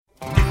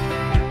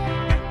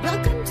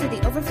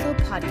Overflow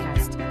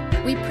podcast.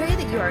 We pray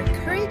that you are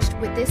encouraged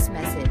with this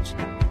message.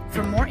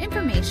 For more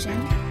information,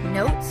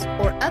 notes,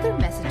 or other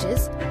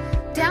messages,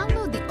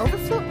 download the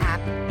Overflow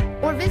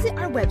app or visit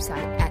our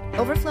website at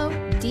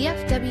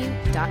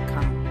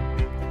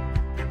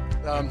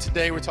overflowdfw.com.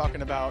 Today we're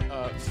talking about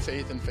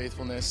faith and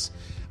faithfulness.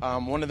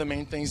 One of the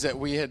main things that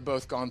we had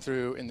both gone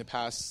through in the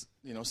past,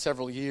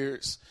 several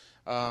years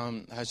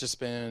has just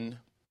been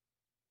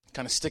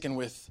kind of sticking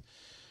with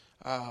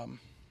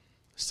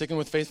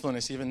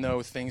faithfulness, even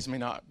though things may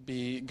not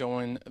be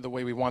going the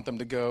way we want them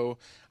to go.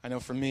 I know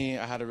for me,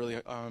 I had a really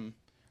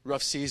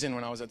rough season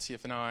when I was at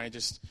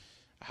CFNI.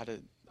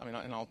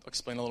 And I'll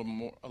explain a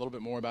little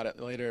bit more about it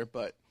later,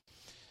 but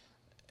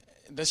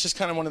that's just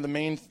kind of one of the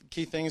main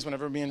key things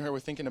whenever me and her were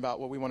thinking about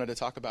what we wanted to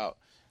talk about.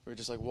 We were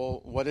just like,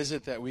 well, what is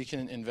it that we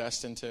can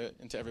invest into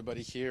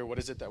everybody here?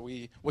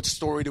 What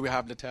story do we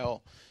have to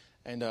tell?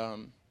 And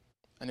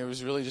it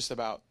was really just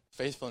about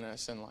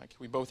faithfulness, and like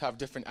we both have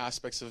different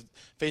aspects of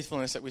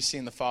faithfulness that we see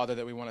in the Father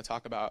that we want to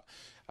talk about.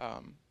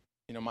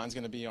 Mine's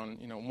going to be on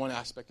one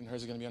aspect, and hers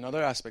is going to be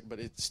another aspect, but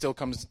it still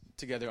comes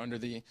together under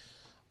the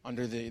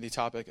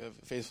topic of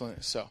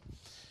faithfulness. So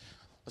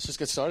let's just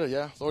get started.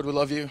 Yeah, Lord, we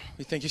love you.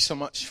 We thank you so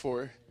much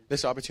for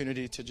this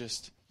opportunity to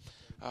just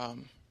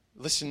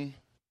listen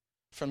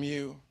from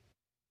you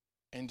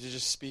and to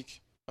just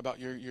speak about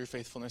your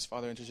faithfulness,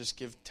 Father, and to just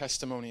give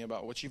testimony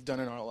about what you've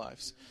done in our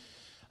lives.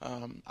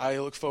 I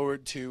look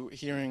forward to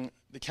hearing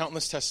the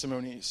countless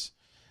testimonies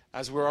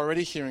as we're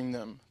already hearing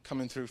them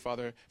coming through,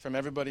 Father, from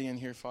everybody in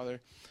here, Father.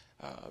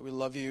 We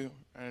love you,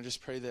 and I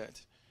just pray that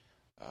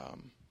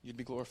you'd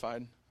be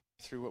glorified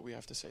through what we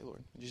have to say,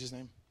 Lord. In Jesus'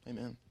 name,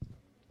 amen.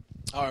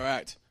 All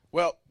right.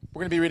 Well, we're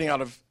going to be reading out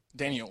of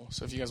Daniel,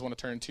 so if you guys want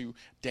to turn to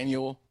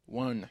Daniel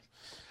 1.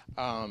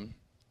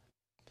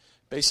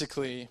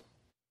 Basically,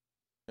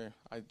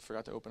 I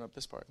forgot to open up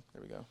this part.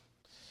 There we go.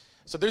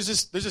 So there's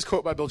this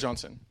quote by Bill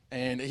Johnson,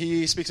 and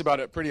he speaks about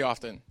it pretty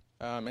often.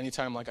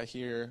 Anytime I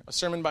hear a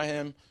sermon by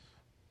him,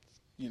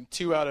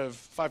 2 out of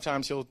 5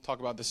 times he'll talk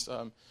about this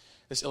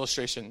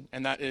illustration,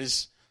 and that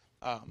is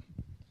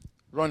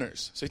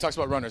runners. So he talks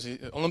about runners,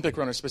 Olympic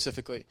runners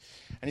specifically,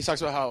 and he talks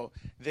about how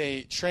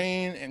they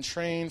train and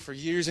train for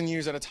years and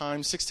years at a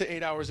time, 6 to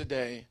 8 hours a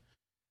day,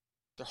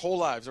 their whole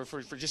lives, or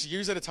for just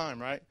years at a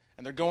time, right?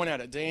 And they're going at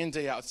it day in,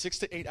 day out, 6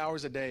 to 8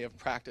 hours a day of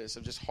practice,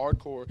 of just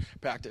hardcore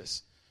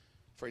practice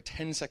for a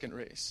 10-second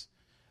race.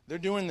 They're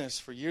doing this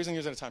for years and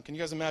years at a time. Can you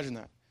guys imagine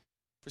that?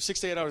 For 6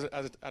 to 8 hours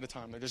at a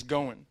time, they're just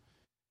going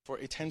for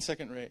a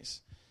 10-second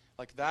race.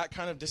 Like that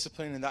kind of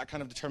discipline and that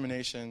kind of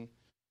determination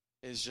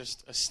is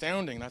just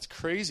astounding. That's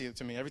crazy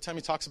to me. Every time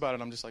he talks about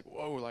it, I'm just like,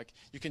 whoa, like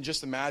you can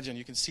just imagine.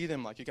 You can see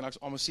them, like you can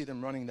almost see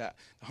them running that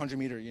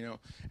 100-meter,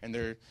 and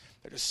they're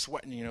just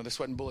sweating, they're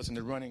sweating bullets, and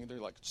they're running, they're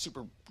like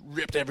super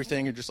ripped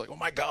everything. You're just like, oh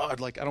my God,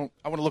 like I want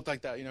to look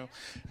like that,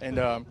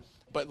 and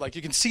but like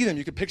you can see them,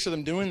 you can picture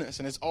them doing this,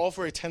 and it's all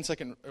for a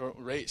 10-second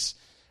race.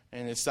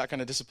 And it's that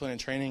kind of discipline and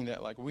training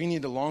that like we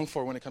need to long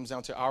for when it comes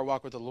down to our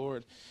walk with the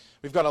Lord.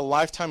 We've got a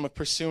lifetime of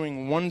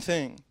pursuing one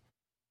thing.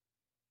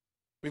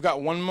 We've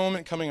got one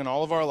moment coming in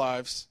all of our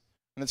lives,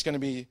 and it's going to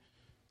be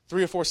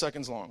 3 or 4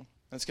 seconds long.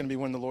 And it's going to be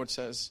when the Lord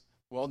says,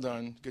 well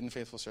done, good and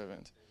faithful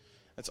servant.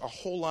 That's our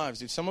whole lives,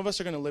 dude. Some of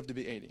us are going to live to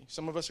be 80.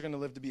 Some of us are going to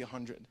live to be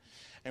 100.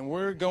 And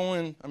we're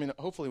going,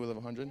 hopefully we'll live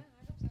 100.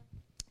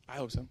 I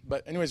hope so.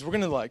 But anyways, we're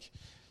going to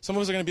some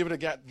of us are going to be able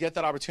to get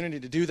that opportunity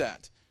to do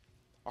that.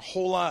 Our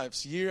whole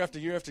lives, year after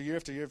year after year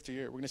after year after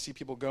year. We're going to see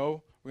people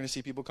go. We're going to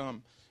see people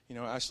come.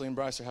 Ashley and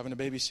Bryce are having a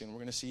baby soon. We're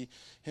going to see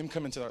him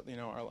come into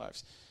our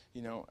lives.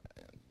 We're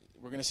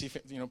going to see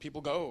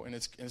people go, and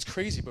it's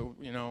crazy. But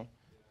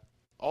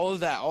all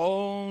of that,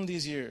 all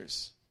these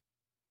years,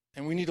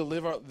 and we need to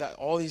live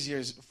all these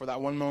years for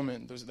that one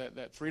moment. There's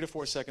that 3 to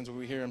 4 seconds where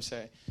we hear him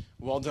say,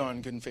 "Well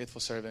done, good and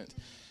faithful servant."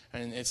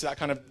 And it's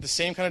the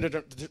same kind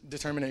of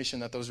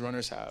determination that those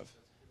runners have.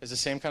 Is the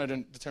same kind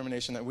of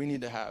determination that we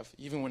need to have,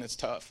 even when it's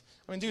tough.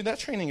 Dude, that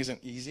training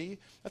isn't easy.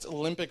 That's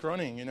Olympic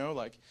running,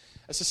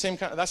 that's the same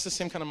kind of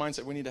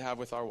mindset we need to have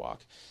with our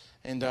walk.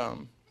 And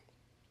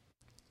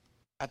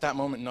at that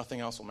moment,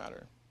 nothing else will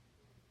matter.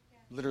 Yeah.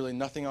 Literally,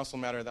 nothing else will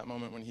matter at that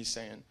moment when he's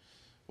saying,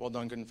 "Well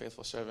done, good and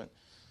faithful servant."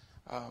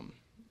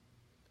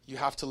 You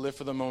have to live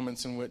for the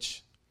moments in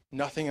which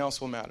nothing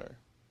else will matter.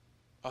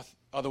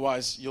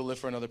 Otherwise, you'll live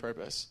for another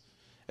purpose.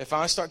 If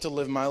I start to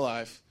live my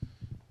life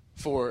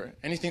for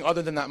anything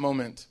other than that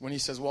moment when he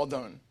says, "Well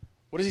done,"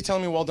 what is he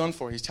telling me well done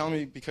for? He's telling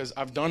me because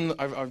I've done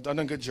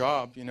a good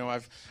job.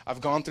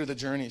 I've gone through the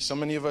journey. So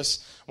many of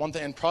us want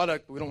the end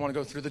product, but we don't want to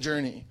go through the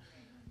journey.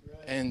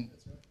 And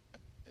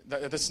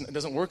it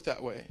doesn't work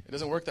that way. It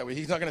doesn't work that way.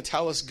 He's not going to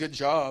tell us good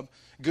job,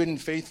 good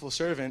and faithful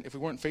servant, if we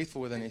weren't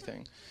faithful with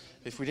anything.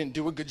 If we didn't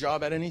do a good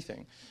job at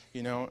anything,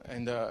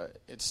 and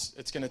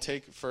it's going to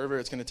take fervor.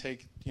 It's going to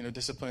take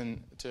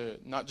discipline to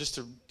not just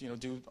to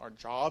do our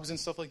jobs and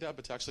stuff like that,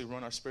 but to actually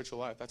run our spiritual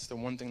life. That's the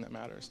one thing that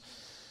matters.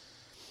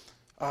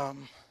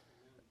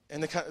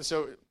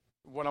 So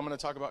what I'm going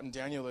to talk about in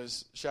Daniel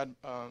is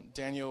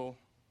Daniel,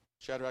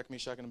 Shadrach,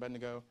 Meshach, and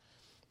Abednego.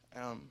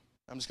 I'm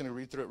just going to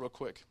read through it real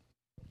quick.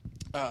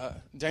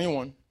 Daniel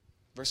 1,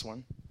 verse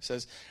 1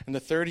 says, in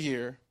the 3rd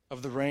year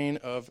of the reign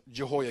of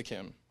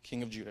Jehoiakim,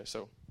 king of Judah.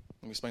 So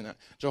let me explain that.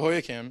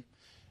 Jehoiakim,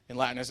 in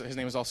Latin, his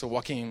name is also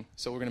Joaquin,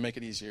 so we're going to make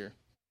it easier.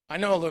 I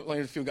know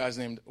a few guys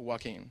named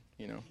Joaquin,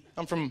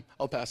 I'm from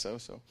El Paso,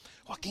 so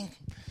Joaquin.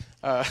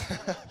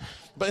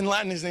 But in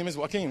Latin, his name is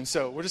Joaquin,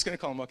 so we're just going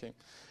to call him Joaquin.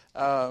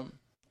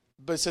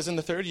 But it says in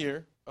the 3rd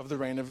year of the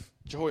reign of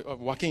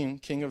Joaquin,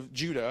 king of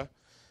Judah,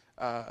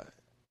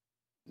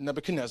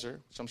 Nebuchadnezzar,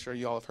 which I'm sure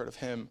you all have heard of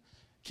him,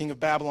 king of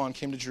Babylon,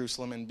 came to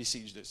Jerusalem and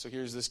besieged it. So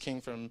here's this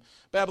king from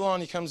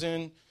Babylon. He comes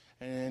in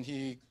and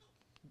he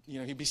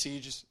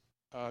besieges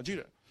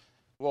Judah.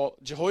 Well,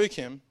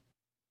 Jehoiakim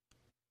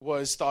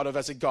was thought of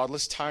as a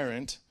godless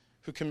tyrant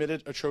who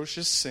committed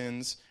atrocious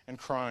sins and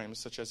crimes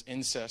such as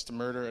incest,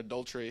 murder,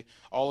 adultery,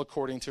 all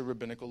according to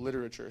rabbinical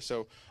literature.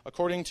 So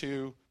according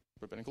to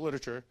rabbinical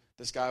literature,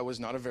 this guy was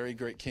not a very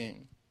great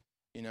king.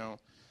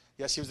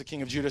 Yes, he was the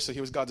king of Judah, so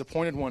he was God's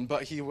appointed one,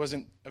 but he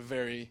wasn't a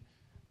very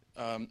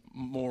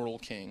moral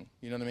king.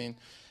 You know what I mean?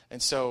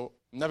 And so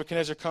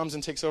Nebuchadnezzar comes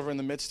and takes over in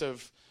the midst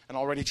of an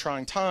already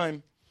trying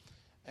time,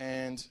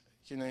 and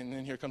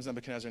then here comes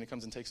Nebuchadnezzar, and he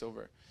comes and takes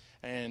over.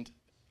 And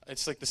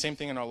it's like the same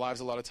thing in our lives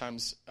a lot of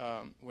times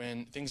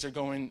when things are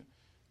going,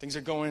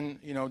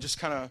 just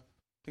kind of,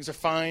 things are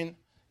fine.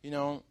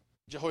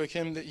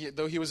 Jehoiakim,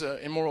 though he was an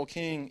immoral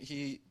king,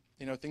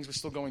 things were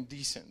still going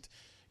decent.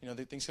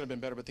 Things could have been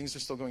better, but things were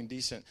still going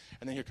decent.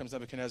 And then here comes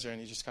Nebuchadnezzar, and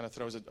he just kind of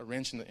throws a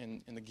wrench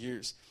in the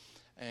gears.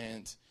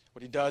 And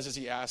what he does is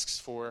he asks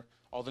for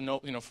all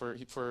the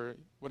for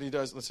what he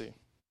does. Let's see,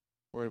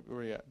 where are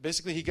we at?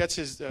 Basically, he gets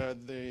his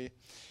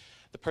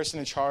the person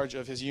in charge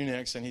of his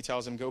eunuchs, and he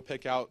tells him, go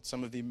pick out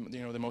some of the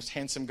the most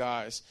handsome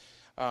guys.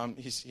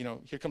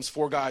 Here comes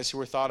 4 guys who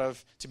were thought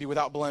of to be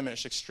without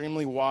blemish,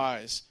 extremely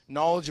wise,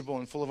 knowledgeable,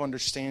 and full of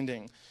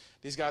understanding.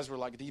 These guys were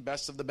like the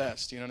best of the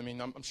best. You know what I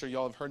mean? I'm sure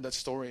y'all have heard that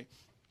story.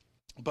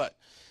 But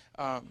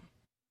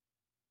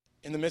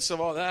in the midst of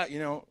all that,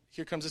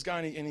 here comes this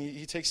guy, and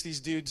he takes these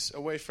dudes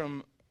away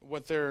from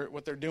what they're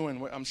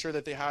doing. I'm sure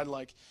that they had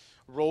like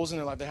roles in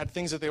their life. They had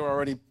things that they were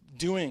already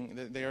doing,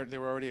 that they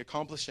were already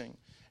accomplishing.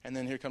 And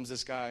then here comes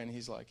this guy, and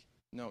he's like,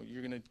 no,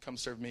 you're going to come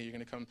serve me. You're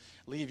going to come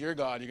leave your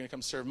God. You're going to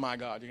come serve my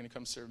God. You're going to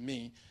come serve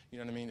me. You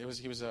know what I mean?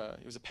 He was a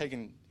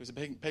pagan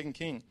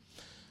king.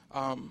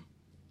 But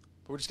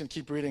we're just going to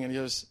keep reading, and he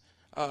goes,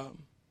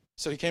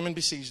 so he came and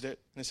besieged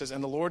it, and it says,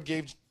 and the Lord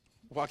gave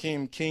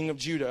Joachim, king of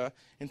Judah,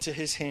 into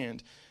his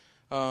hand,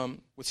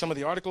 with some of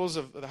the articles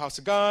of the house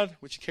of God,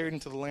 which he carried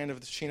into the land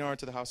of the Shinar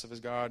to the house of his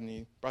God, and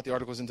he brought the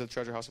articles into the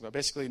treasure house of God.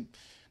 Basically,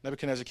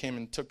 Nebuchadnezzar came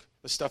and took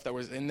the stuff that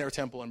was in their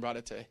temple and brought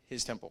it to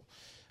his temple,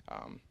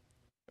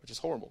 which is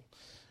horrible.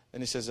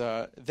 And he says,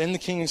 then the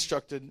king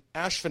instructed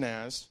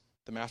Ashpenaz,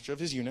 the master of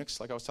his eunuchs,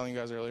 like I was telling you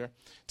guys earlier,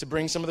 to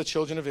bring some of the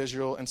children of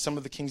Israel and some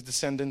of the king's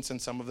descendants and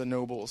some of the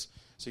nobles.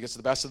 So he gets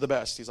the best of the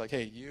best. He's like,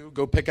 hey, you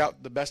go pick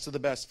out the best of the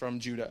best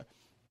from Judah.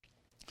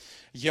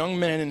 Young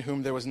men in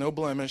whom there was no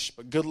blemish,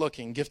 but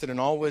good-looking, gifted in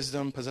all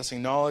wisdom,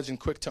 possessing knowledge, and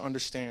quick to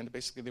understand.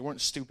 Basically, they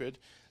weren't stupid.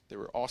 They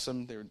were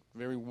awesome. They were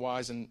very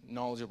wise and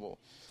knowledgeable.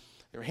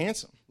 They were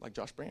handsome, like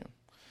Josh Brand,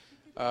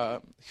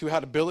 who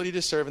had ability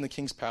to serve in the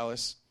king's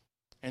palace,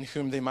 and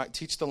whom they might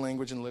teach the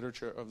language and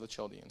literature of the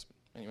Chaldeans.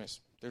 Anyways,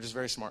 they're just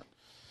very smart.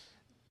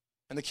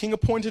 And the king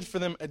appointed for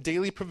them a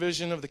daily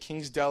provision of the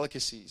king's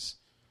delicacies.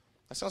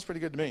 That sounds pretty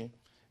good to me.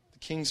 The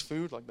king's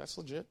food, like that's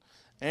legit.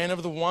 And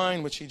of the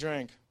wine which he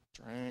drank.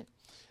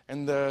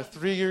 And the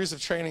 3 years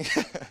of training,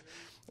 for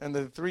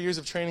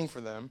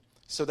them,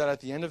 so that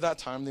at the end of that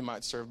time they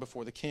might serve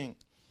before the king.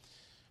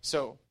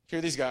 So here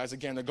are these guys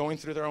again. They're going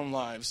through their own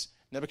lives.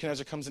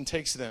 Nebuchadnezzar comes and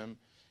takes them,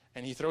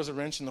 and he throws a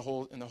wrench in the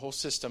whole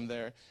system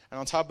there. And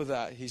on top of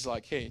that, he's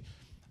like, "Hey,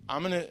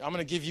 I'm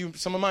gonna give you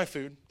some of my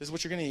food. This is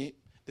what you're gonna eat.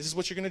 This is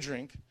what you're gonna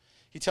drink."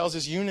 He tells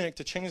his eunuch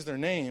to change their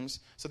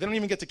names, so they don't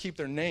even get to keep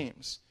their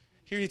names.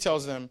 Here he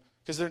tells them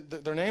because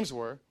their names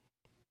were.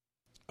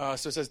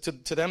 So it says,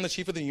 to them the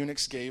chief of the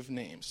eunuchs gave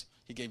names.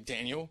 He gave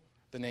Daniel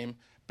the name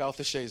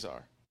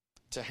Belteshazzar,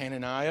 to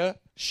Hananiah,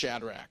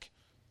 Shadrach,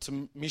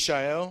 to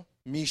Mishael,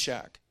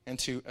 Meshach, and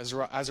to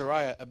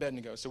Azariah,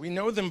 Abednego. So we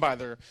know them by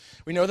their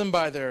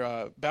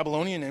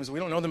Babylonian names. We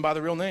don't know them by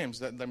their real names.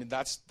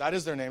 That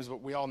is their names,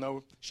 but we all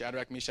know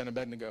Shadrach, Meshach, and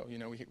Abednego.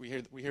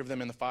 We hear of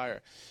them in the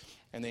fire,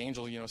 and the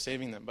angel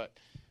saving them. But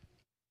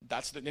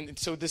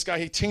so this guy,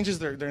 he changes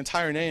their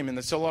entire name.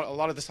 And so a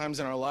lot of the times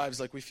in our lives,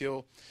 like we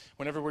feel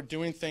whenever we're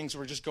doing things,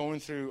 we're just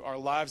going through our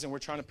lives and we're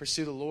trying to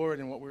pursue the Lord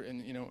and what we're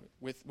in,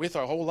 with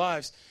our whole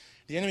lives,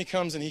 the enemy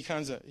comes and he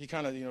kind of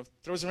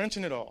throws a wrench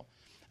in it all.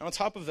 And on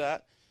top of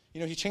that,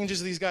 he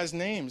changes these guys'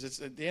 names.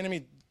 The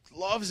enemy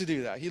loves to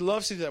do that. He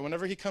loves to do that.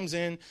 Whenever he comes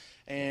in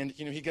and,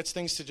 he gets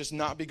things to just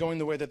not be going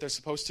the way that they're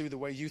supposed to, the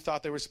way you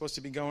thought they were supposed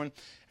to be going,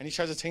 and he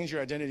tries to change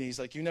your identity. He's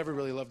like, you never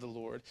really loved the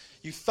Lord.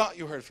 You thought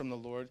you heard from the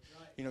Lord.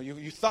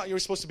 You thought you were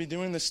supposed to be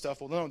doing this stuff.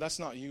 Well, no, that's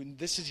not you.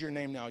 This is your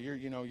name now.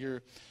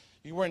 You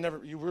were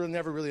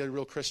never really a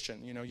real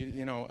Christian.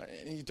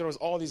 And he throws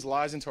all these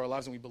lies into our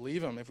lives and we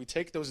believe them. If we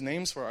take those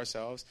names for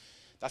ourselves,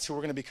 that's who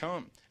we're going to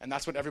become. And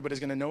that's what everybody's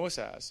going to know us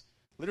as.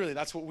 Literally,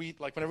 that's what we,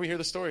 like whenever we hear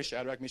the story,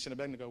 Shadrach, Meshach, and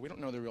Abednego, we don't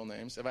know their real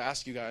names. If I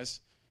ask you guys,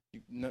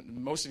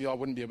 most of y'all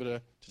wouldn't be able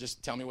to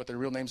just tell me what their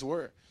real names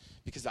were,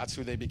 because that's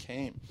who they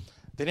became.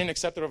 They didn't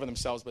accept it over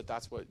themselves, but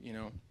that's what,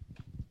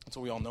 that's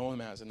what we all know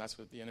them as, and that's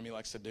what the enemy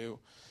likes to do.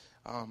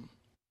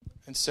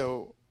 And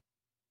so,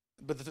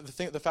 but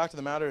the fact of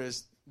the matter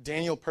is,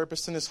 Daniel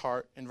purposed in his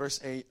heart, in verse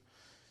 8, it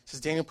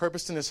says, Daniel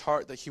purposed in his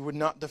heart that he would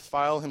not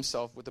defile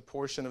himself with the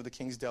portion of the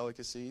king's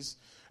delicacies,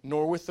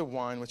 nor with the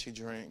wine which he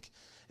drank.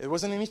 There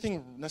wasn't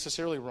anything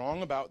necessarily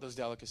wrong about those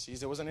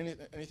delicacies. There wasn't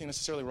anything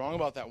necessarily wrong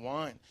about that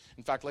wine.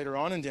 In fact, later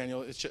on in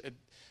Daniel,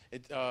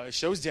 it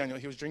shows Daniel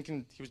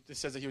it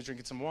says that he was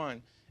drinking some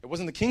wine. It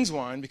wasn't the king's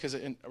wine, because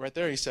right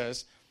there he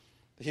says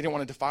that he didn't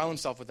want to defile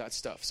himself with that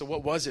stuff. So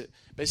what was it?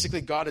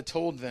 Basically, God had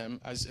told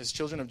them, as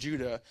children of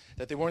Judah,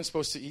 that they weren't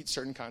supposed to eat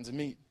certain kinds of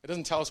meat. It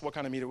doesn't tell us what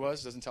kind of meat it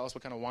was. It doesn't tell us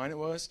what kind of wine it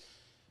was.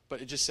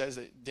 But it just says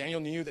that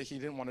Daniel knew that he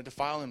didn't want to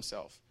defile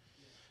himself.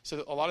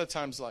 So a lot of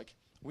times,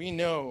 we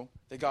know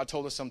that God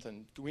told us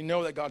something. We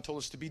know that God told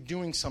us to be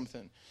doing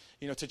something,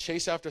 to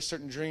chase after a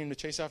certain dream, to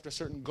chase after a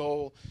certain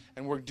goal,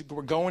 and we're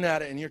going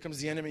at it. And here comes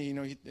the enemy.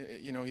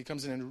 He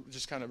comes in and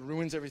just kind of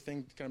ruins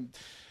everything,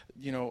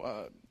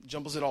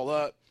 jumbles it all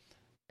up.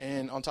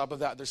 And on top of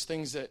that, there's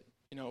things that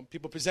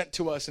people present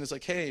to us, and it's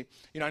like, hey,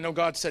 I know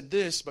God said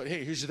this, but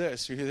hey, here's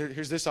this.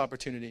 Here's this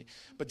opportunity.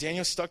 But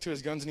Daniel stuck to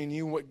his guns, and he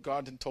knew what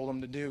God had told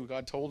him to do.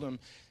 God told him,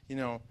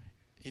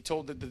 He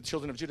told the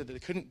children of Judah that they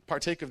couldn't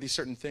partake of these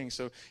certain things.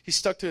 So he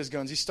stuck to his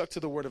guns. He stuck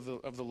to the word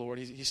of the Lord.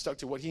 He stuck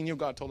to what he knew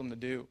God told him to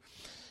do.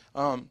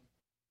 And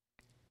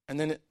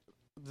then,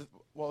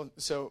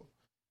 so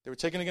they were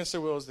taken against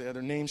their wills. They had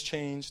their names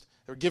changed.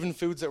 They were given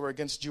foods that were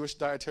against Jewish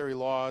dietary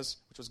laws,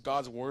 which was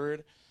God's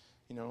word.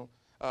 And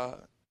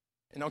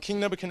now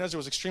King Nebuchadnezzar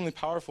was extremely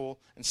powerful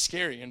and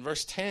scary. In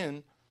verse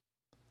 10,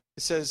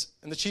 it says,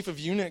 and the chief of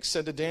eunuchs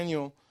said to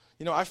Daniel,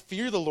 I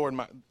fear the Lord,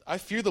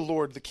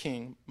 the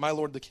king, my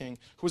Lord the king,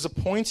 who has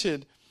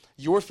appointed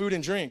your food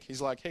and drink.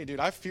 He's like, hey, dude,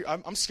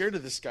 I'm scared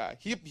of this guy.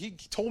 He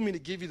told me to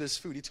give you this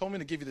food. He told me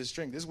to give you this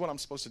drink. This is what I'm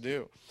supposed to do.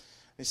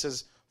 And he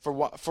says, for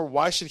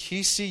why should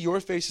he see your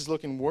faces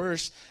looking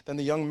worse than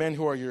the young men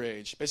who are your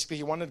age? Basically,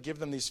 he wanted to give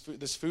them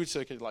this food so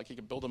he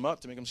could build them up,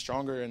 to make them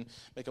stronger and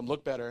make them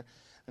look better.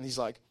 And he's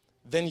like,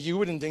 then you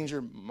would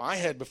endanger my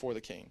head before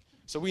the king.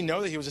 So we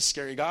know that he was a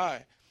scary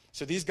guy.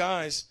 So these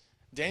guys,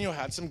 Daniel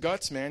had some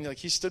guts, man.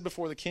 He stood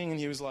before the king and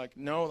he was like,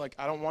 no,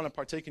 I don't want to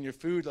partake in your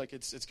food.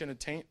 It's going to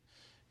taint,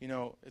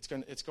 it's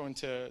going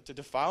to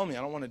defile me.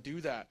 I don't want to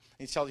do that.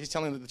 And he's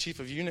telling the chief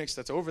of eunuchs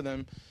that's over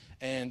them,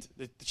 and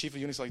the chief of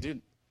eunuchs like,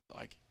 dude,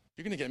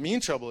 you're going to get me in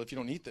trouble if you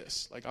don't eat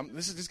this.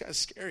 This guy's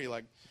scary.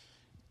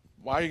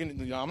 Why are you going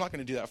to? I'm not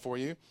going to do that for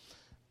you.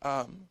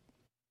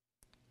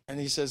 And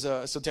he says,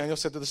 so Daniel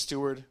said to the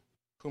steward,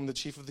 whom the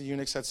chief of the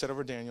eunuchs had set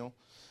over Daniel,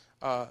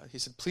 he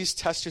said, please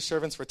test your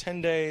servants for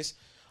 10 days.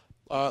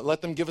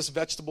 Let them give us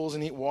vegetables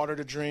and eat water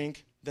to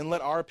drink. Then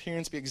let our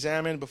appearance be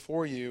examined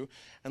before you,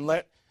 and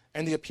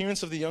the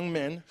appearance of the young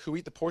men who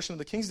eat the portion of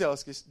the king's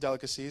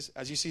delicacies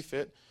as you see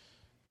fit.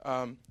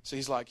 So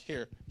he's like,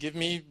 here, give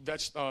me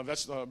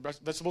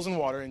vegetables and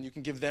water, and you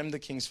can give them the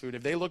king's food.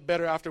 If they look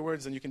better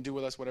afterwards, then you can do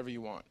with us whatever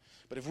you want.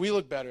 But if we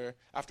look better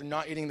after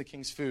not eating the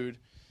king's food,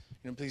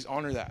 please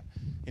honor that.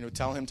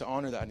 Tell him to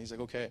honor that. And he's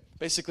like, okay.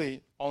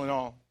 Basically, all in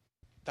all,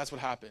 that's what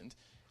happened.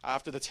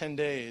 After the 10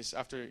 days,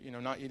 after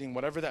not eating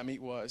whatever that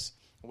meat was,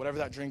 whatever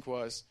that drink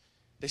was,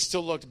 they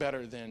still looked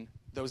better than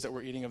those that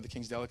were eating of the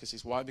king's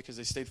delicacies. Why? Because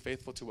they stayed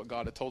faithful to what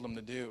God had told them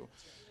to do.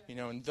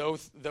 And though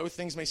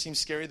things may seem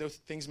scary, though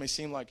things may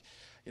seem like,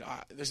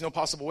 there's no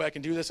possible way I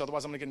can do this,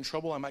 otherwise I'm going to get in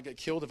trouble, I might get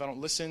killed if I don't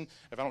listen,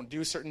 if I don't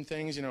do certain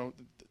things,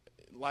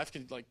 life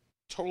could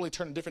totally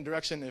turn a different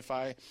direction if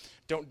I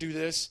don't do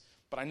this.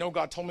 But I know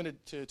God told me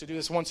to do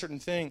this one certain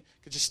thing.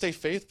 Could just stay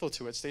faithful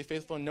to it. Stay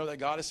faithful and know that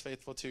God is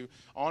faithful to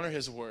honor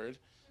his word.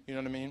 You know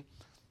what I mean?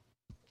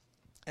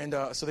 And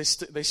so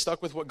they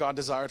stuck with what God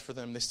desired for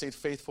them. They stayed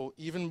faithful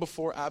even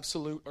before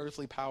absolute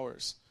earthly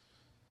powers.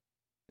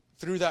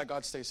 Through that,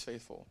 God stays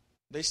faithful.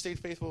 They stayed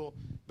faithful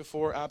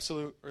before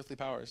absolute earthly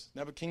powers.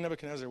 King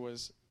Nebuchadnezzar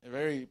was a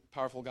very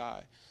powerful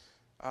guy.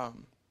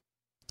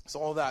 So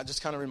all that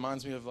just kind of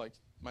reminds me of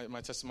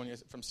my testimony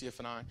from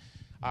CFNI.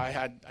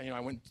 I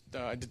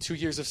did 2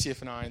 years of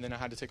CFNI, and then I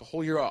had to take a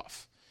whole year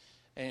off,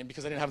 and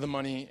because I didn't have the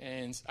money,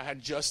 and I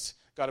had just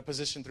got a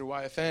position through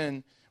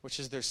YFN, which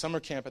is their summer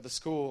camp at the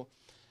school,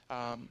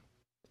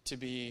 to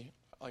be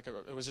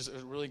it was just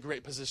a really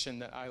great position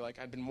that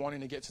I'd been wanting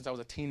to get since I was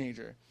a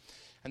teenager.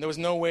 And there was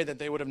no way that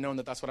they would have known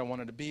that that's what I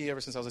wanted to be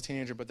ever since I was a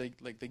teenager, but they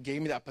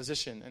gave me that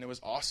position, and it was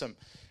awesome.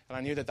 And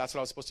I knew that that's what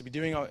I was supposed to be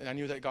doing, and I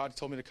knew that God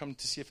told me to come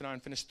to CFNI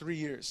and finish 3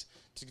 years,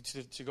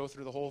 to go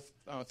through the whole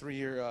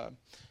 3-year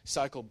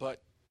cycle.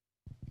 But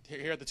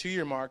here at the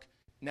 2-year mark,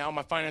 now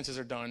my finances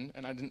are done,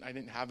 and I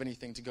didn't have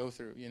anything to go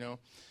through,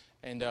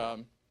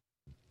 And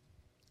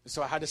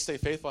so I had to stay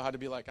faithful. I had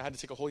to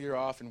take a whole year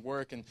off and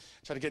work and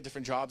try to get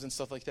different jobs and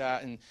stuff like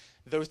that. And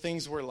those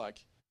things were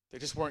they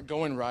just weren't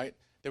going right.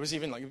 there was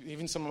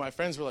even some of my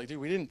friends were like, dude,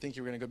 we didn't think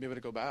you were going to be able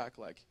to go back.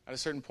 Like, at a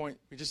certain point,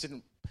 we just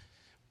didn't.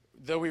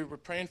 Though we were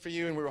praying for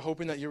you and we were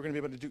hoping that you were going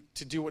to be able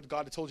to do what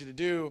God had told you to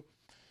do,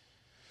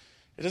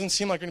 it doesn't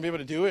seem like you're going to be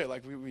able to do it.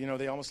 Like,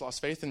 they almost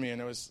lost faith in me,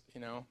 and it was,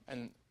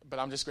 but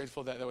I'm just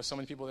grateful that there was so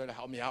many people there to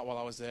help me out while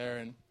I was there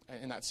and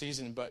in that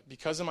season. But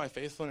because of my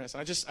faithfulness,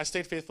 and I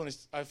stayed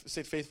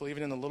faithful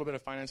even in the little bit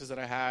of finances that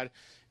I had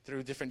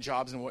through different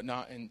jobs and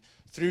whatnot. And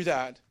through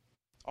that,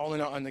 all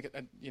in all, at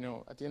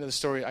the end of the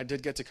story, I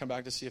did get to come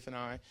back to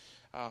CFNI.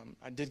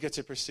 I did get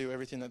to pursue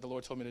everything that the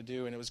Lord told me to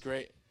do, and it was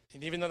great.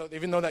 And even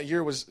though that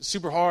year was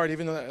super hard,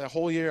 even though that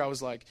whole year I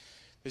was like,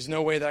 there's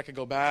no way that I could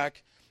go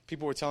back.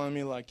 People were telling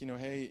me like,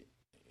 hey,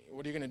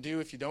 what are you going to do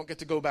if you don't get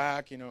to go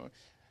back?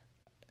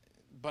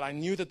 But I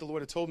knew that the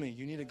Lord had told me,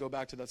 you need to go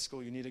back to that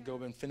school. You need to go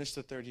and finish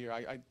the third year.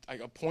 I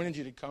appointed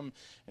you to come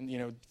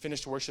and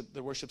finish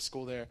the worship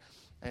school there,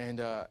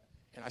 and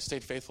I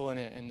stayed faithful in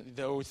it. And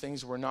though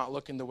things were not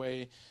looking the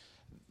way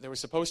they were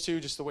supposed to,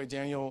 just the way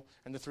Daniel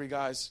and the three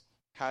guys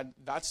had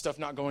that stuff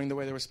not going the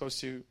way they were supposed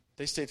to,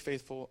 they stayed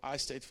faithful. I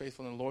stayed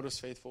faithful, and the Lord was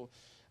faithful.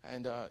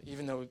 And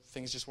even though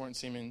things just weren't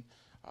seeming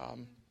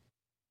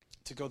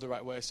to go the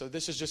right way. So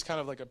this is just kind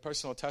of like a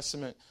personal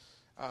testament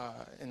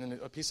and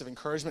a piece of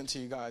encouragement to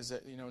you guys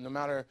that, no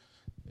matter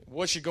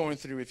what you're going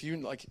through, if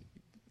you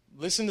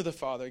listen to the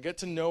Father, get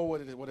to know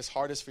what his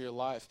heart is for your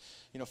life,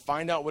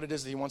 find out what it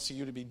is that he wants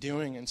you to be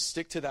doing and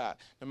stick to that.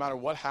 No matter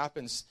what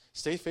happens,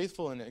 stay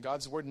faithful in it.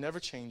 God's word never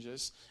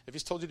changes. If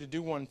he's told you to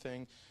do one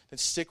thing, then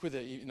stick with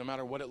it, no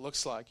matter what it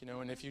looks like,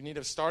 and if you need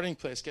a starting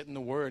place, get in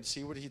the word,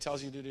 see what he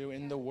tells you to do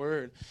in the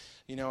word,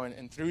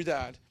 and through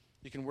that,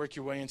 you can work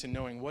your way into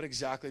knowing what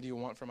exactly do you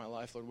want for my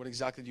life, Lord? What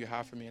exactly do you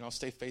have for me? And I'll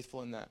stay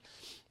faithful in that.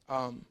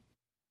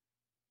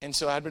 And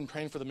so I'd been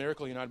praying for the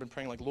miracle. I'd been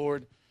praying like,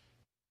 Lord,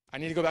 I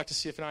need to go back to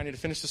CFNI. I need to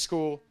finish the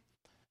school.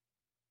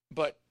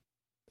 But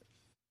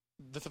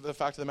the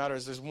fact of the matter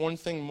is there's one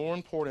thing more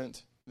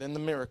important than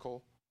the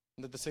miracle.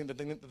 The thing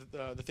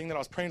that I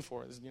was praying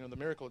for is, the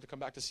miracle to come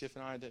back to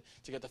CFNI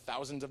to get the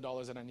thousands of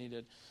dollars that I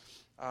needed.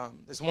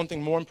 There's one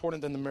thing more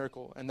important than the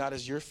miracle, and that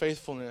is your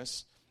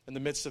faithfulness in the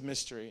midst of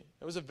mystery.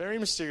 It was a very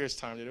mysterious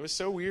time, dude. It was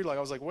so weird. Like,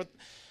 I was like,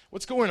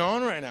 what's going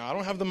on right now? I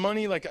don't have the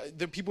money. Like,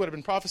 the people that have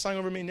been prophesying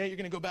over me, Nate, you're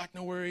going to go back,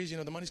 no worries.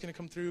 The money's going to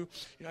come through.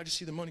 I just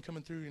see the money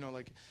coming through.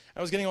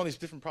 I was getting all these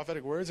different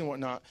prophetic words and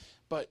whatnot,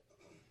 but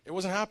it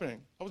wasn't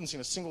happening. I wasn't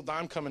seeing a single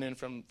dime coming in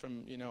from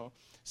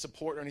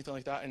support or anything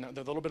like that. And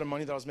the little bit of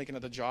money that I was making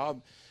at the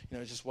job,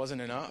 it just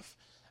wasn't enough.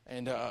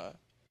 And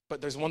but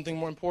there's one thing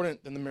more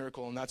important than the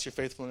miracle, and that's your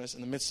faithfulness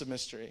in the midst of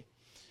mystery.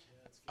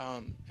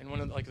 And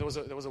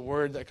there was a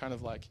word that kind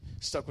of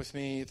stuck with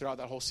me throughout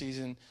that whole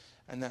season,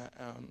 and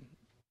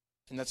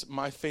that's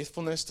my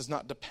faithfulness does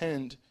not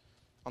depend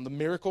on the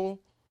miracle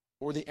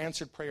or the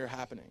answered prayer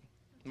happening.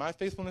 My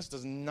faithfulness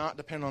does not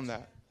depend on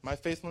that. My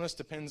faithfulness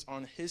depends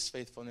on his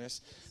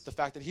faithfulness, the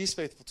fact that he's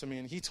faithful to me,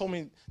 and he told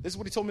me this is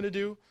what he told me to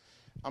do.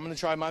 I'm going to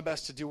try my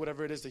best to do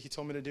whatever it is that he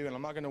told me to do, and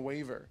I'm not going to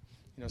waver.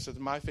 So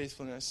my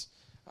faithfulness,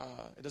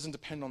 it doesn't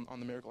depend on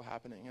the miracle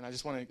happening, and I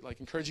just want to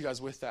encourage you guys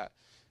with that.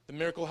 The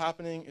miracle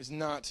happening is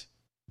not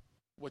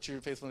what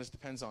your faithfulness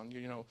depends on.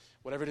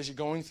 Whatever it is you're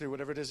going through,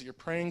 whatever it is that you're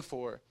praying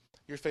for,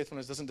 your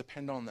faithfulness doesn't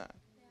depend on that.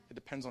 It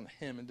depends on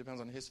him. It depends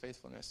on his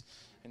faithfulness.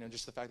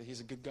 Just the fact that he's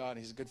a good God,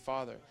 he's a good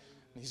Father,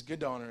 and he's good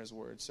to honor his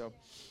word. So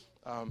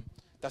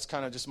that's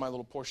kind of just my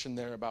little portion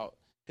there about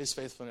his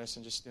faithfulness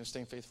and just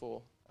staying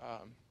faithful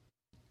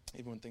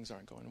even when things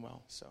aren't going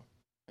well. So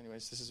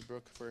anyways, this is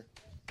Brooke for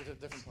a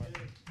different part.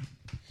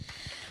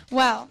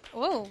 Wow.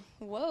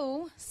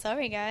 Whoa.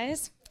 Sorry,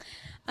 guys.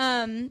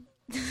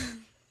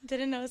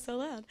 Didn't know it was so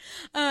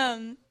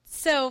loud.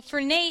 So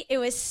for Nate, it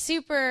was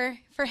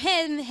for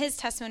him, his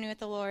testimony with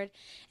the Lord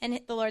and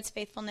the Lord's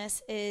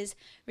faithfulness is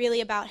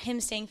really about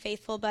him staying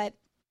faithful. But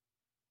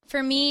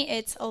for me,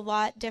 it's a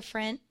lot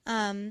different.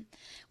 When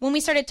we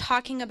started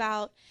talking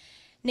about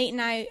Nate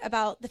and I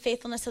about the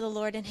faithfulness of the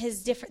Lord and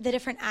the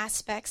different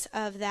aspects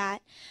of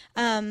that,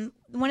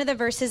 one of the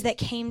verses that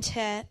came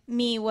to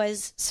me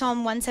was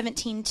Psalm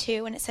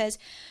 117:2, and it says,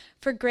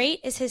 "For great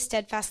is his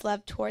steadfast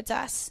love towards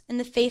us, and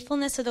the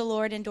faithfulness of the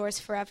Lord endures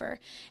forever."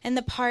 And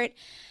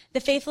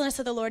the faithfulness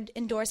of the Lord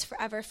endures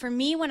forever. For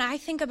me, when I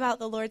think about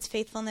the Lord's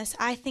faithfulness,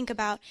 I think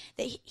about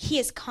that he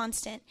is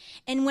constant.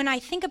 And when I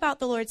think about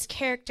the Lord's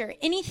character,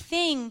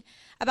 anything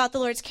about the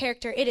Lord's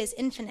character, it is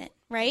infinite,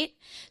 right?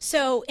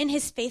 So in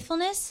his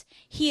faithfulness,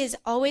 he has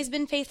always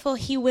been faithful.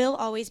 He will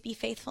always be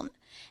faithful.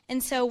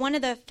 And so one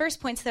of the first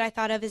points that I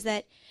thought of is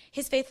that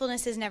his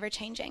faithfulness is never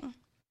changing.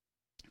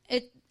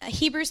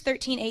 Hebrews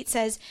 13:8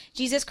 says,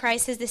 Jesus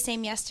Christ is the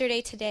same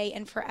yesterday, today,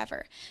 and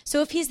forever.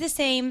 So if he's the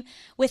same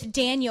with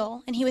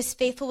Daniel, and he was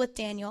faithful with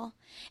Daniel,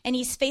 and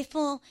he's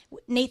faithful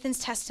with Nathan's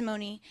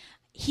testimony,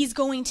 he's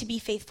going to be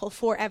faithful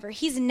forever.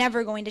 He's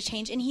never going to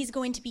change, and he's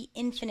going to be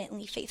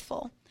infinitely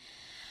faithful.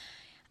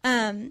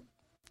 And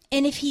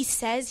if he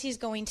says he's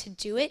going to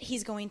do it,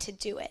 he's going to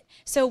do it.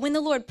 So when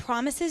the Lord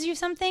promises you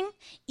something,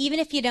 even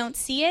if you don't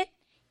see it,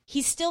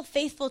 he's still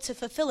faithful to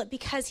fulfill it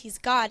because he's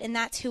God, and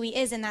that's who he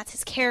is, and that's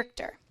his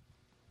character.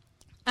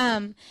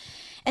 And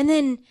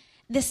then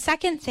the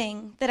second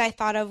thing that I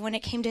thought of when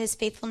it came to his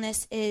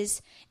faithfulness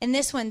is, and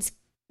this one's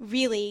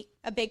really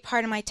a big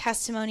part of my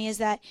testimony, is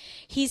that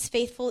he's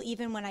faithful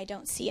even when I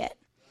don't see it.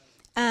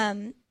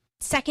 2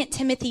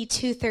 Timothy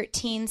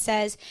 2:13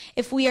 says,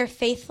 if we are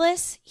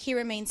faithless, he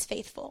remains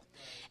faithful.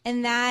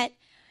 And that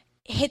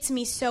hits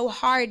me so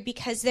hard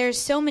because there's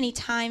so many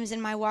times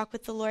in my walk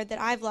with the Lord that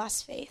I've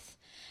lost faith.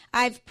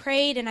 I've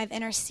prayed and I've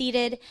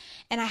interceded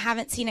and I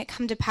haven't seen it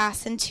come to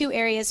pass. And two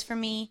areas for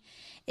me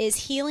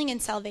is healing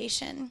and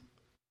salvation.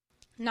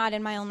 Not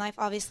in my own life.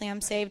 Obviously,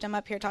 I'm saved. I'm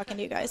up here talking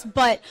to you guys.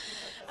 But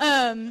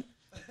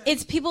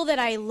it's people that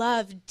I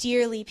love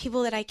dearly,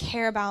 people that I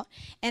care about.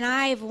 And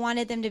I've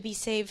wanted them to be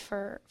saved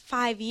for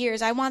 5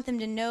 years. I want them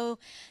to know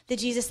the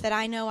Jesus that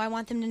I know. I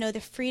want them to know the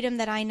freedom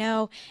that I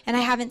know. And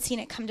I haven't seen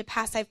it come to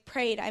pass. I've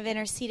prayed. I've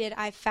interceded.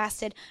 I've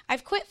fasted.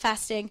 I've quit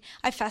fasting.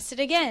 I've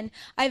fasted again.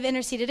 I've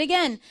interceded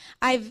again.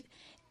 I've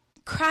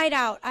cried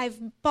out.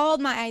 I've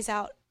bawled my eyes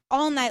out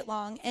all night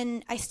long.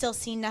 And I still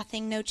see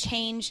nothing, no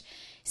change.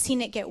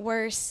 Seen it get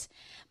worse.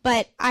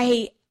 But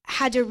I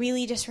had to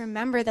really just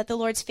remember that the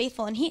Lord's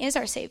faithful and he is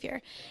our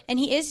Savior and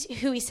he is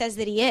who he says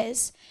that he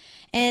is.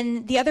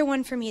 And the other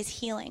one for me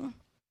is healing.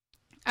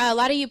 A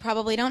lot of you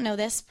probably don't know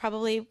this.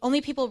 Probably only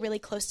people really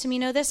close to me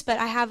know this, but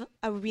I have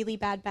a really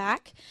bad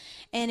back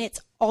and it's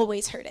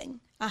always hurting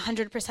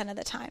 100% of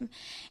the time.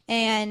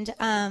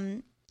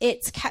 And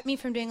it's kept me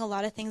from doing a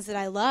lot of things that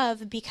I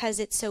love because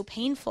it's so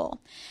painful.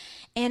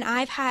 And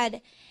I've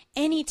had,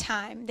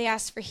 anytime they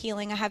ask for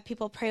healing, I have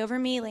people pray over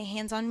me, lay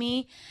hands on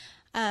me.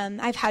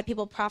 I've had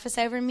people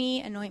prophesy over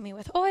me, anoint me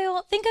with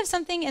oil. Think of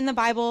something in the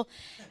Bible,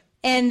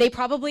 and they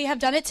probably have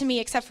done it to me,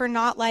 except for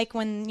not like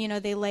when,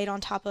 they laid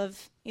on top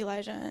of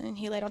Elijah and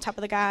he laid on top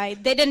of the guy.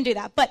 They didn't do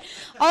that. But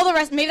all the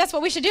rest, maybe that's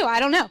what we should do. I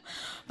don't know.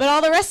 But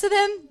all the rest of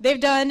them, they've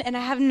done, and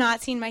I have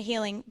not seen my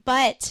healing.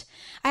 But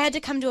I had to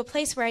come to a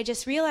place where I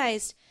just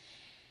realized,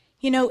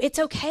 it's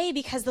okay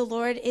because the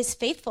Lord is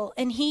faithful,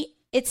 and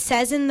it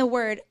says in the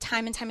word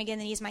time and time again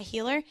that he's my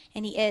healer,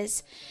 and he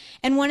is.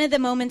 And one of the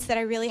moments that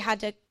I really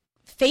had to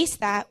face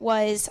that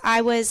was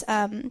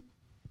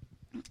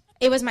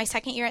it was my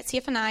second year at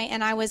CFNI,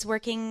 and I was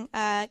working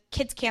a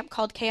kids camp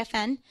called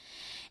KFN.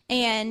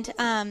 And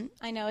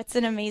I know it's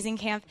an amazing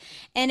camp.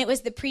 And it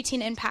was the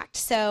preteen impact.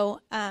 So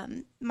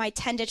my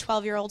 10 to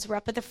 12-year-olds were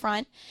up at the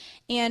front.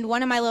 And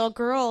one of my little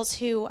girls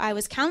who I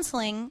was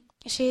counseling,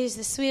 she's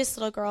the sweetest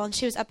little girl, and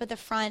she was up at the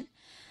front.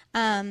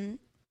 And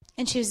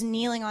she was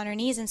kneeling on her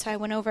knees. And so I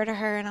went over to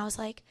her and I was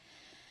like,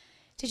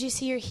 did you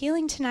see your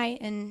healing tonight?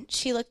 And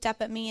she looked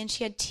up at me and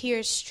she had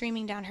tears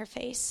streaming down her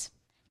face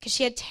because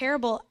she had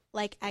terrible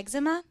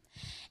eczema,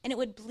 and it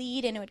would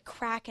bleed and it would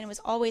crack and it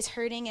was always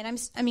hurting.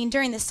 And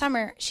during the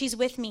summer, she's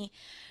with me.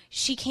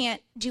 She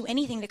can't do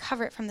anything to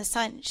cover it from the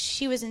sun.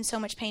 She was in so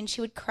much pain.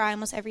 She would cry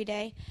almost every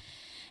day.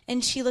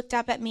 And she looked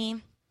up at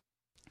me.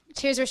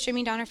 Tears were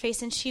streaming down her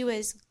face, and she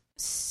was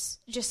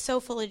just so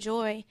full of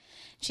joy.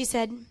 She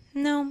said,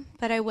 no,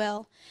 but I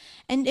will.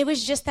 And it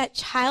was just that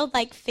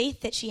childlike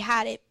faith that she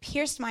had. It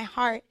pierced my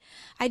heart.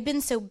 I'd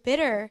been so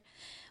bitter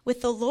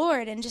with the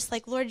Lord and just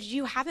like, Lord,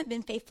 you haven't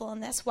been faithful in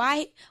this.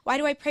 Why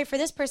do I pray for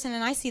this person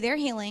and I see their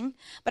healing,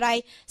 but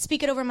I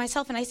speak it over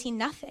myself and I see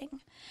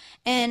nothing?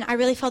 And I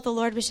really felt the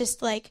Lord was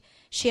just like,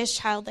 she has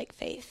childlike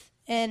faith.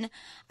 And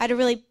I had to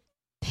really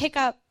pick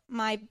up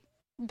my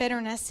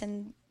bitterness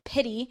and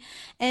pity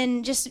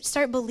and just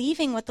start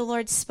believing what the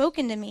Lord's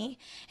spoken to me.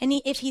 And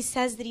if he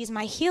says that he's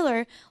my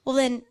healer, well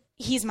then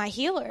he's my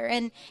healer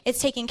and it's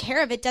taken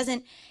care of. It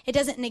doesn't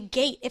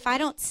negate. If I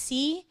don't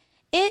see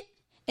it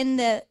in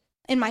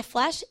my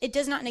flesh, it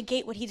does not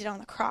negate what he did on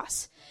the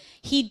cross.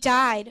 He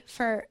died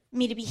for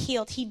me to be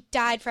healed. He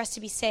died for us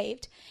to be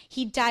saved.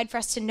 He died for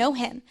us to know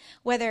him.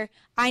 Whether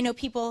I know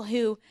people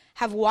who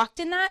have walked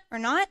in that or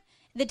not,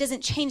 that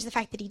doesn't change the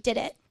fact that he did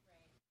it.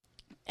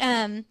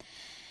 And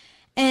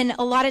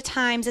a lot of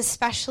times,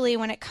 especially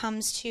when it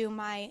comes to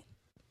my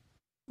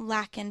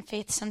lack in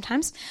faith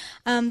sometimes,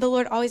 the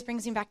Lord always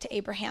brings me back to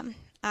Abraham.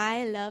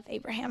 I love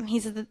Abraham.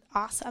 He's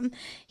awesome.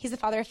 He's the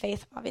father of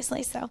faith,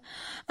 obviously. So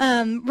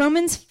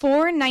Romans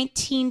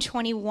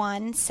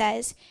 4:19-21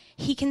 says,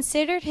 he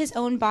considered his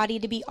own body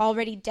to be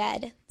already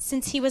dead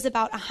since he was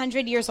about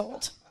 100 years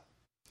old.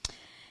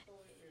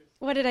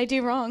 What did I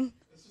do wrong?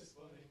 That's just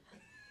funny.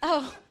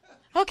 Oh,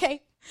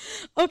 okay.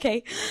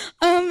 Okay.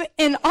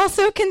 And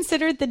also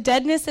considered the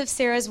deadness of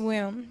Sarah's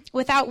womb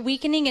without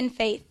weakening in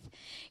faith.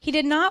 He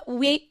did not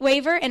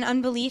waver in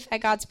unbelief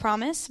at God's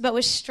promise, but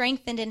was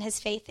strengthened in his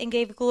faith and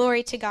gave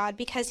glory to God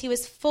because he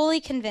was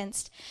fully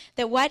convinced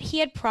that what he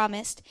had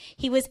promised,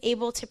 he was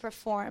able to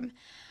perform.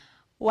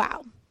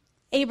 Wow.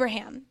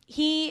 Abraham,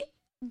 the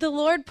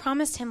Lord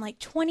promised him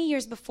 20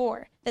 years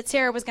before that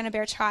Sarah was going to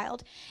bear a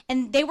child,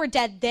 and they were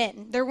dead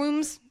then. Their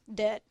wombs,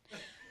 dead.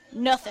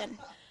 Nothing.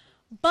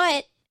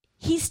 But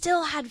he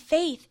still had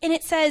faith. And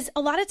it says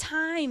a lot of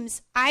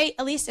times,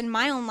 at least in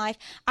my own life,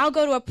 I'll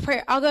go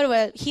to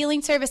a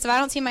healing service. If I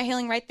don't see my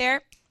healing right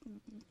there,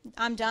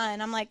 I'm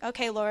done. I'm like,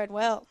 okay, Lord,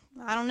 well,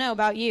 I don't know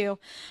about you.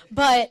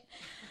 But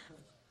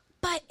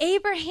But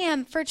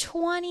Abraham, for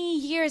 20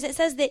 years, it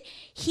says that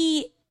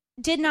he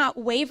did not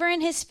waver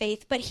in his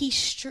faith, but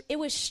it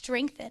was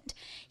strengthened.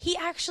 He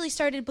actually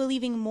started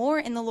believing more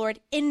in the Lord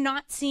in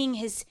not seeing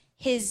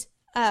his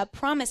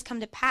promise come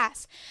to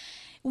pass.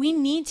 We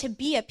need to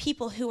be a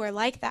people who are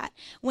like that.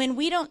 When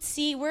we don't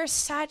see, we're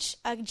such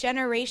a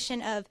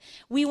generation of,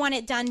 we want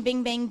it done,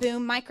 bing, bang,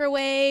 boom,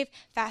 microwave,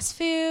 fast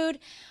food.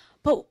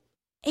 But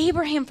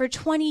Abraham for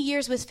 20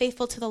 years was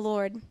faithful to the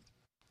Lord.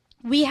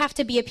 We have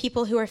to be a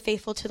people who are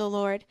faithful to the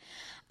Lord.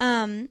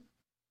 And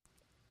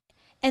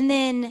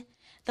then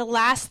the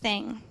last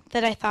thing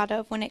that I thought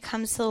of when it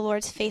comes to the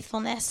Lord's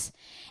faithfulness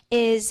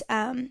is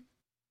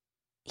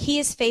he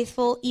is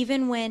faithful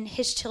even when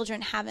his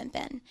children haven't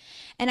been.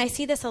 And I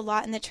see this a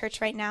lot in the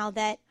church right now,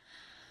 that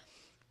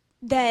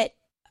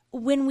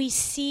when we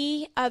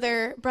see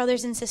other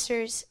brothers and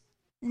sisters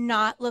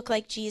not look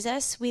like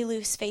Jesus, we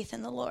lose faith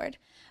in the Lord.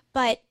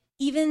 But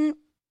even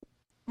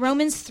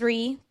Romans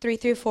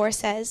 3:3-4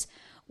 says,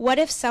 what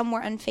if some were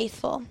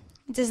unfaithful?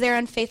 Does their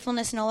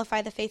unfaithfulness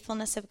nullify the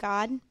faithfulness of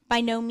God? By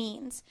no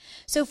means.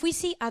 So if we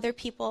see other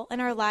people in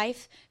our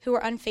life who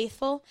are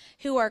unfaithful,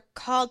 who are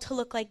called to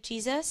look like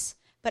Jesus,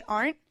 but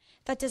aren't,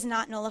 that does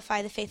not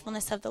nullify the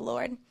faithfulness of the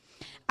Lord.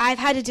 I've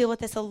had to deal with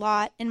this a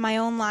lot in my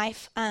own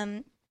life,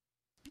 and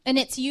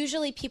it's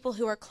usually people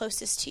who are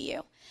closest to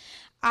you.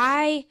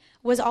 I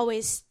was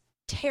always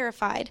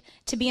terrified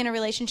to be in a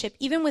relationship,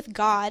 even with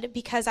God,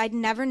 because I'd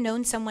never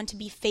known someone to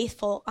be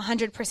faithful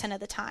 100% of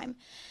the time.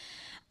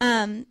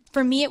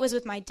 For me, it was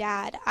with my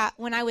dad.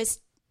 When I was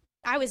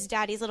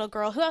daddy's little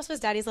girl. Who else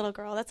was daddy's little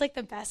girl? That's like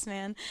the best,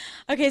 man.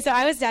 Okay, so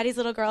I was daddy's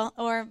little girl,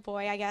 or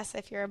boy, I guess,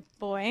 if you're a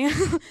boy.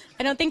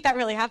 I don't think that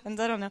really happens.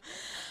 I don't know.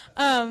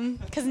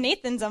 Because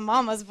Nathan's a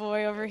mama's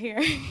boy over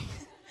here.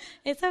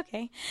 It's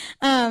okay.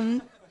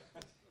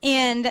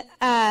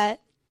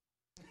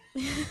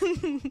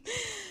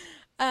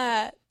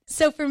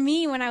 So for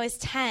me, when I was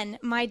 10,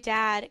 my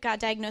dad got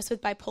diagnosed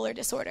with bipolar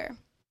disorder.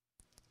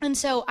 And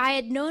so I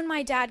had known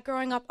my dad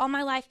growing up all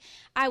my life.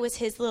 I was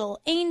his little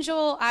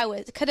angel.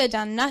 Could have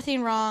done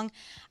nothing wrong.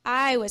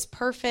 I was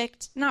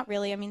perfect. Not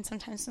really. I mean,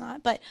 sometimes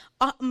not. But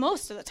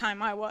most of the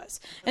time I was.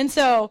 And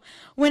so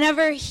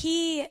whenever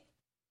he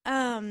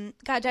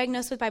got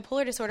diagnosed with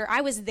bipolar disorder,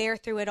 I was there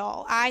through it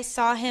all. I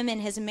saw him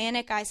in his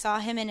manic. I saw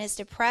him in his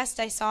depressed.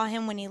 I saw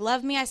him when he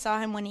loved me. I saw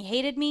him when he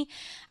hated me.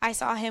 I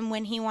saw him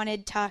when he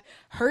wanted to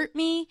hurt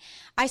me.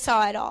 I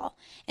saw it all.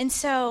 And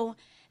so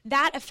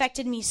that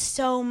affected me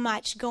so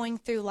much going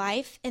through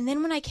life. And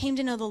then when I came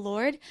to know the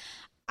Lord,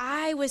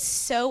 I was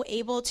so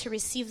able to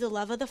receive the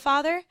love of the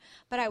Father,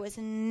 but I was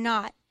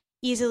not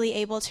easily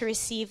able to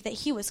receive that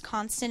he was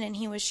constant and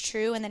he was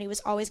true and that he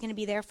was always going to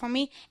be there for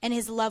me, and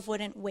his love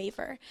wouldn't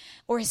waver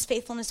or his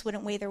faithfulness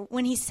wouldn't waver.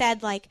 When he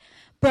said, like,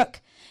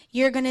 Brooke,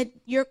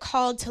 you're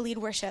called to lead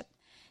worship,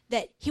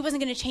 that he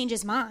wasn't going to change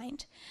his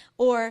mind.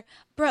 Or,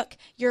 Brooke,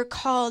 you're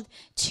called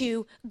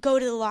to go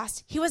to the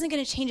lost. He wasn't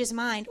going to change his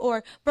mind.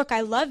 Or, Brooke,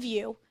 I love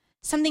you.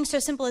 Something so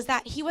simple as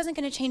that. He wasn't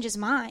going to change his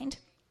mind.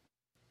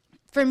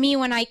 For me,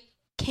 when I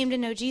came to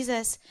know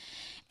Jesus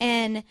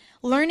and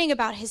learning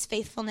about his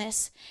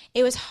faithfulness,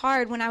 it was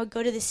hard when I would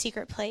go to the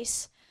secret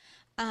place.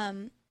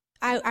 I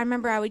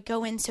remember I would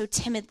go in so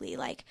timidly,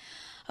 like,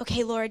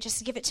 okay, Lord,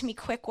 just give it to me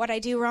quick what I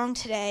do wrong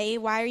today.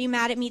 Why are you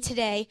mad at me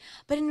today?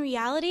 But in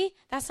reality,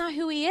 that's not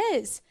who he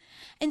is.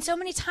 And so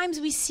many times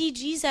we see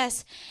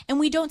Jesus and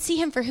we don't see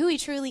him for who he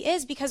truly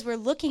is because we're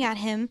looking at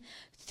him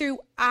through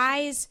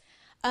eyes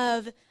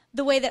of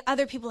the way that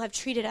other people have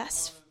treated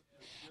us.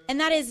 And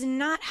that is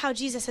not how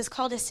Jesus has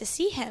called us to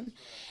see him.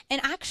 And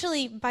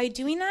actually, by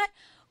doing that,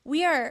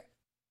 we are,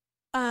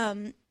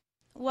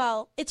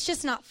 it's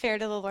just not fair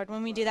to the Lord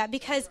when we do that,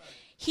 because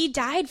he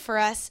died for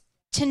us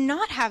to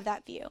not have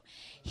that view.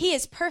 He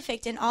is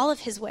perfect in all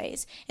of his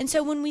ways. And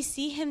so when we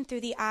see him through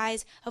the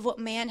eyes of what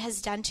man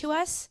has done to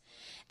us,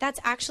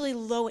 that's actually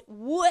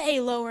way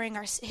lowering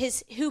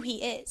who he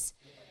is.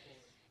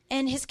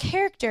 And his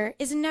character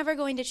is never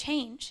going to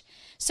change.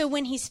 So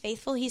when he's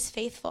faithful,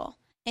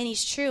 and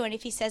he's true. And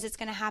if he says it's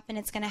going to happen,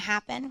 it's going to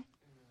happen.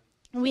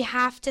 We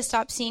have to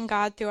stop seeing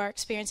God through our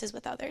experiences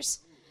with others.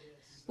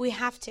 We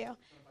have to.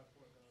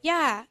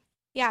 Yeah,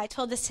 I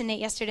told this to Nate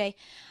yesterday.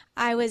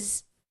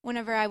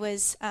 Whenever I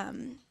was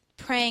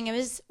praying, it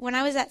was when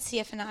I was at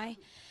CFNI,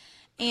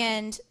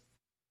 and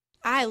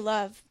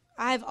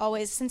I've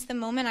always, since the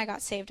moment I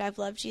got saved, I've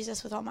loved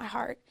Jesus with all my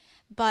heart.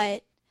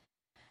 But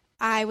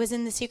I was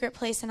in the secret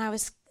place, and I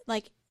was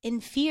like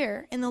in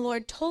fear, and the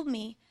Lord told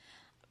me,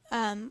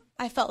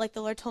 I felt like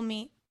the Lord told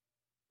me,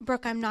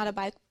 Brooke, I'm not a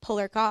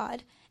bipolar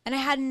God. And I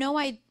had no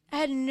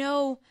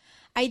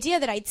idea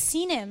that I'd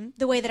seen him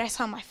the way that I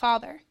saw my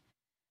father.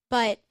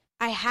 But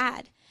I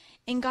had.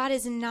 And God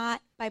is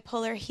not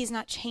bipolar. He's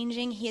not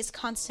changing. He is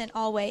constant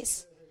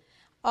always.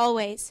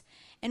 Always.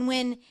 And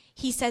when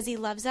he says he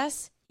loves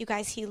us, you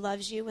guys, he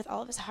loves you with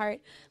all of his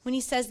heart. When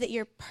he says that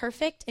you're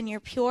perfect and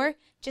you're pure,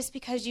 just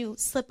because you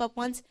slip up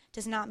once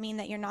does not mean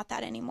that you're not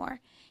that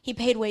anymore. He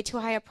paid way too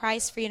high a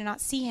price for you to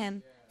not see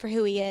him for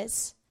who he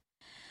is.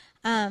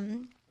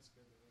 Thank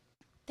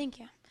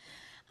you.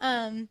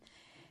 And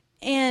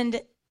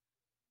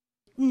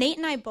Nate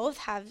and I both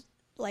have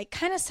like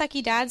kind of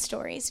sucky dad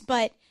stories,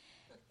 but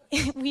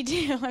we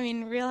do. I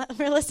mean,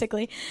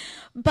 realistically,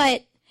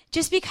 but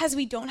just because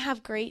we don't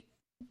have great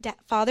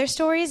father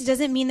stories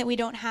doesn't mean that we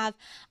don't have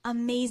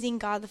amazing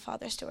God the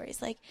Father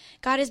stories. Like,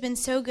 God has been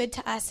so good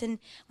to us, and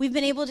we've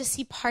been able to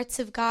see parts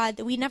of God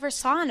that we never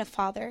saw in a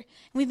father. And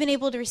we've been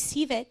able to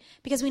receive it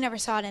because we never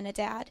saw it in a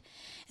dad.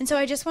 And so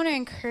I just want to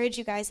encourage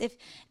you guys, if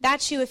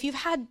that's you, if you've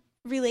had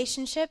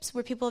relationships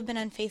where people have been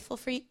unfaithful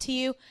to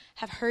you,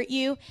 have hurt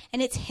you,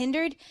 and it's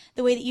hindered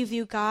the way that you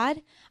view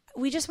God,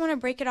 we just want to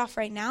break it off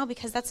right now,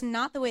 because that's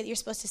not the way that you're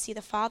supposed to see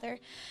the Father.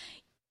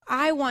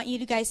 I want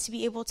you guys to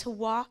be able to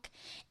walk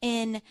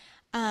in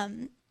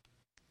and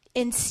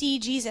see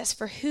Jesus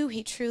for who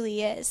he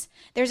truly is.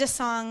 There's a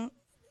song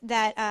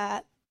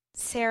that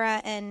Sarah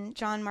and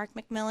John Mark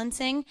McMillan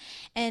sing,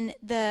 and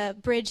the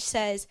bridge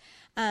says,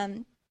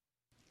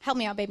 help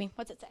me out, baby.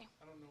 What's it say?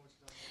 I don't know what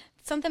you're talking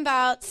about. Something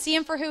about see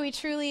him for who he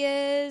truly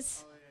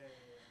is. Oh,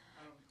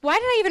 yeah. Why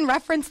did I even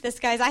reference this,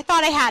 guys? I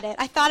thought I had it.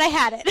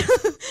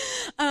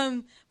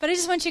 But I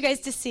just want you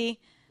guys to see.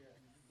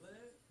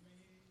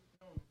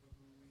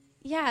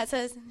 Yeah, it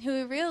says who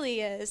he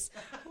really is.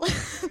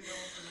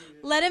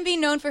 Let him be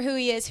known for who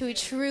he is, who he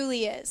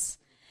truly is.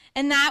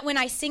 And that, when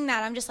I sing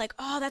that, I'm just like,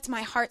 oh, that's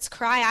my heart's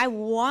cry. I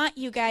want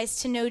you guys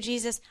to know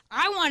Jesus.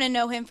 I want to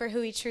know him for who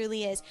he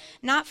truly is,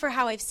 not for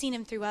how I've seen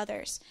him through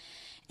others.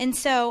 And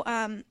so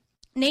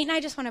Nate and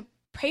I just want to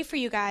pray for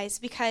you guys,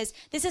 because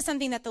this is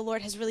something that the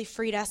Lord has really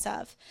freed us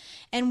of.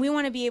 And we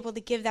want to be able to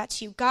give that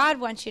to you.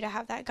 God wants you to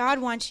have that. God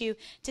wants you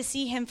to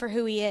see him for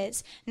who he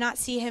is, not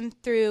see him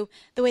through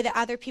the way that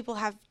other people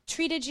have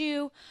treated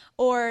you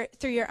or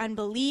through your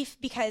unbelief,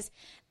 because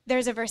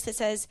there's a verse that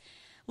says,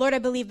 Lord, I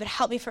believe, but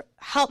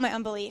help my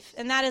unbelief.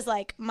 And that is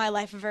like my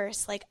life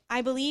verse. Like,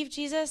 I believe,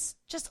 Jesus,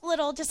 just a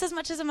little, just as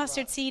much as a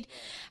mustard seed.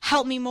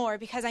 Help me more,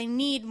 because I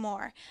need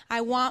more.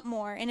 I want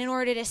more. And in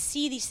order to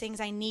see these things,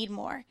 I need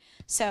more.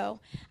 So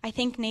I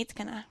think Nate's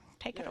going to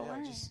take it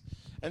over.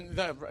 And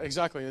that,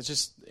 exactly. It's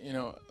just,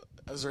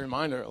 as a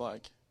reminder,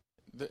 like,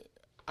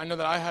 I know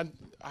that I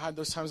had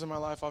those times in my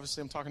life.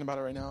 Obviously, I'm talking about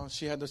it right now.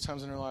 She had those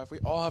times in her life. We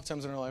all have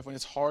times in our life when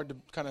it's hard to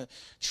kind of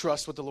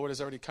trust what the Lord has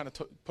already kind of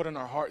put in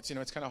our hearts.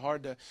 It's kind of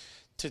hard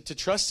to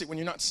trust it when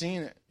you're not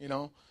seeing it,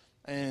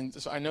 And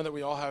so I know that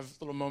we all have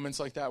little moments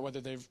like that,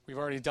 whether we've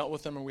already dealt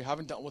with them or we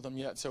haven't dealt with them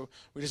yet. So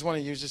we just want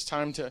to use this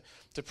time to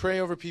pray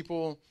over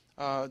people,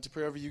 to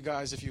pray over you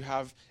guys. If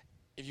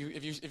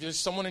there's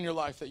someone in your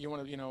life that you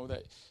want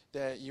to,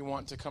 that you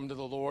want to come to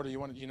the Lord, or you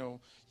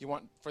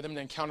want for them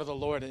to encounter the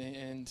Lord,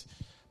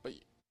 but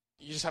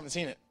you just haven't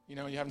seen it. You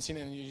haven't seen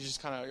it, and you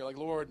just you're like,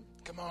 Lord,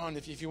 come on.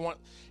 If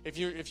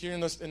you're in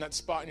that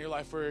spot in your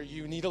life where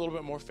you need a little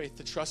bit more faith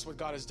to trust what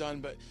God has done,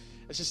 but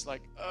it's just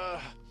like,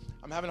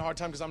 I'm having a hard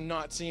time because I'm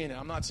not seeing it.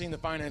 I'm not seeing the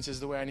finances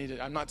the way I need it.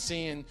 I'm not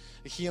seeing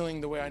the healing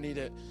the way I need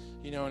it.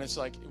 And it's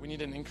like we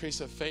need an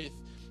increase of faith.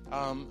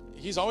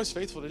 He's always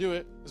faithful to do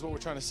it, is what we're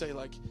trying to say.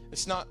 Like,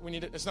 we're not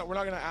going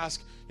to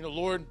ask,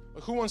 Lord,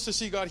 who wants to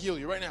see God heal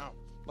you right now?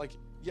 Like,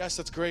 yes,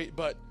 that's great,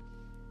 but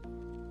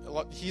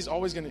he's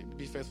always going to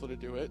be faithful to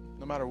do it,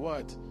 no matter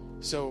what.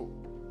 So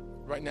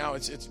right now,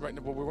 it's right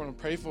now, what we're going to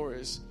pray for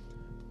is,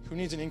 who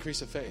needs an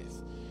increase of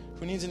faith?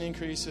 Who needs an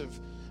increase of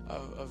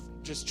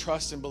just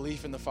trust and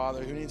belief in the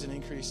Father? Who needs an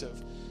increase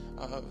of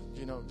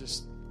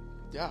just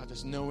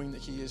knowing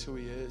that he is who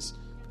he is?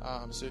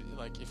 So,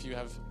 like, if you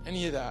have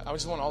any of that, I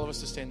just want all of us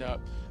to stand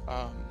up.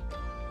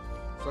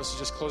 For us to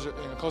just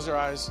close our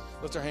eyes,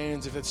 lift our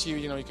hands. If it's you,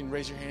 you can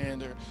raise your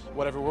hand or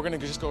whatever. We're going to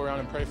just go around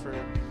and pray for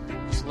you.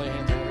 Just lay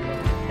hands on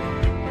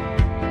everybody.